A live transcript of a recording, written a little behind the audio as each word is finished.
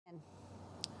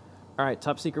All right,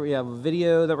 top secret, we have a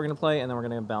video that we're going to play, and then we're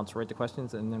going to bounce right to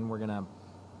questions, and then we're going to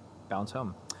bounce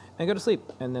home and go to sleep,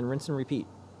 and then rinse and repeat.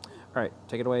 All right,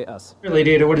 take it away, us.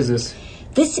 Lady Ada, what is this?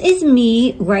 This is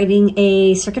me writing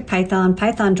a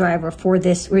Python driver for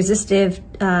this resistive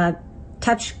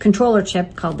touch controller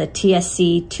chip called the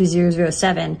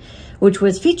TSC2007, which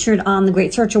was featured on the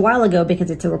Great Search a while ago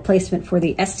because it's a replacement for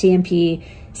the STMP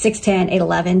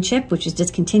 610-811 chip, which is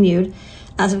discontinued.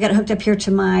 So I've got it hooked up here to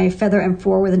my Feather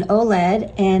M4 with an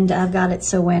OLED, and I've got it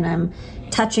so when I'm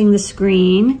touching the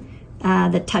screen,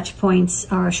 the touch points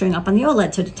are showing up on the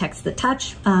OLED. So it detects the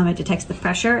touch, it detects the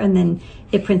pressure, and then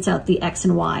it prints out the X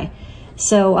and Y.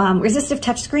 So resistive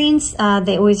touch screens,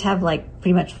 they always have like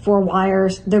pretty much 4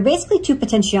 wires. They're basically 2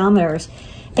 potentiometers.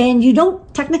 And you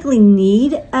don't technically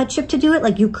need a chip to do it.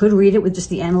 Like you could read it with just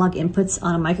the analog inputs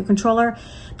on a microcontroller.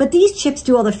 But these chips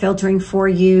do all the filtering for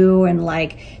you, and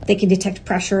like they can detect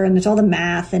pressure, and there's all the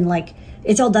math, and like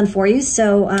it's all done for you.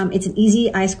 So it's an easy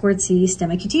I2C STEM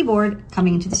IQ board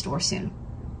coming into the store soon.